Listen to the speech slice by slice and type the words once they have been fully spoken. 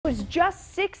was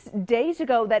just 6 days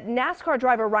ago that NASCAR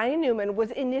driver Ryan Newman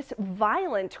was in this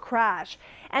violent crash.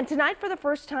 And tonight, for the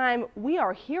first time, we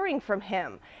are hearing from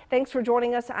him. Thanks for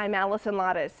joining us. I'm Allison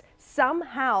Lattis.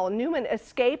 Somehow, Newman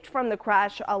escaped from the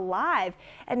crash alive,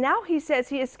 and now he says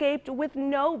he escaped with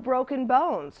no broken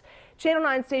bones. Channel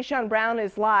 9's Deshaun Brown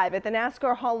is live at the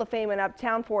NASCAR Hall of Fame in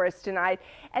Uptown for us tonight.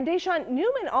 And Deshaun,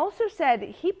 Newman also said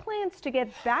he plans to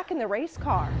get back in the race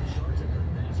car.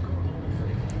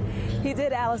 He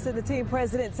did, Allison. The team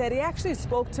president said he actually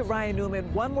spoke to Ryan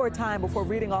Newman one more time before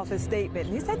reading off his statement.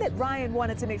 He said that Ryan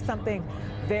wanted to make something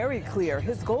very clear.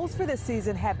 His goals for this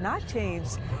season have not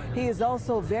changed. He is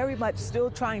also very much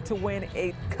still trying to win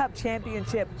a Cup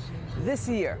championship this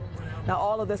year. Now,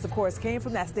 all of this, of course, came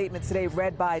from that statement today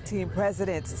read by team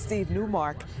president Steve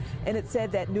Newmark, and it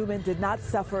said that Newman did not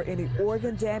suffer any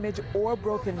organ damage or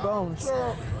broken bones.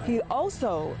 He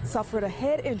also suffered a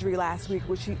head injury last week,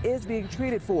 which he is being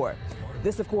treated for.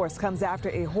 This, of course, comes after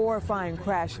a horrifying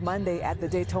crash Monday at the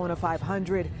Daytona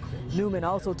 500. Newman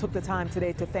also took the time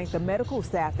today to thank the medical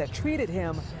staff that treated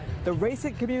him, the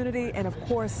racing community, and, of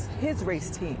course, his race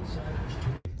team.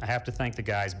 I have to thank the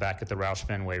guys back at the Roush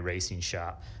Fenway Racing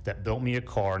Shop that built me a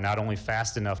car not only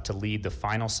fast enough to lead the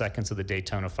final seconds of the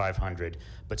Daytona 500,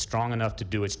 but strong enough to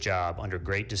do its job under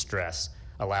great distress,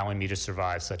 allowing me to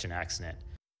survive such an accident.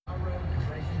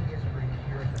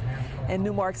 And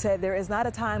Newmark said there is not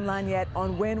a timeline yet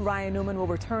on when Ryan Newman will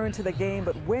return to the game,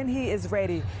 but when he is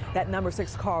ready, that number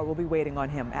 6 car will be waiting on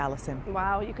him. Allison.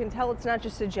 Wow, you can tell it's not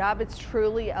just a job, it's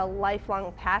truly a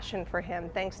lifelong passion for him.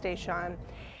 Thanks, Deshaun.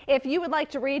 If you would like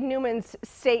to read Newman's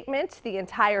statement, the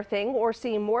entire thing, or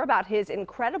see more about his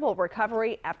incredible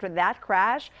recovery after that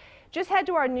crash, just head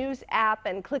to our news app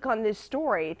and click on this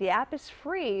story. The app is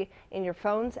free in your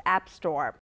phone's app store.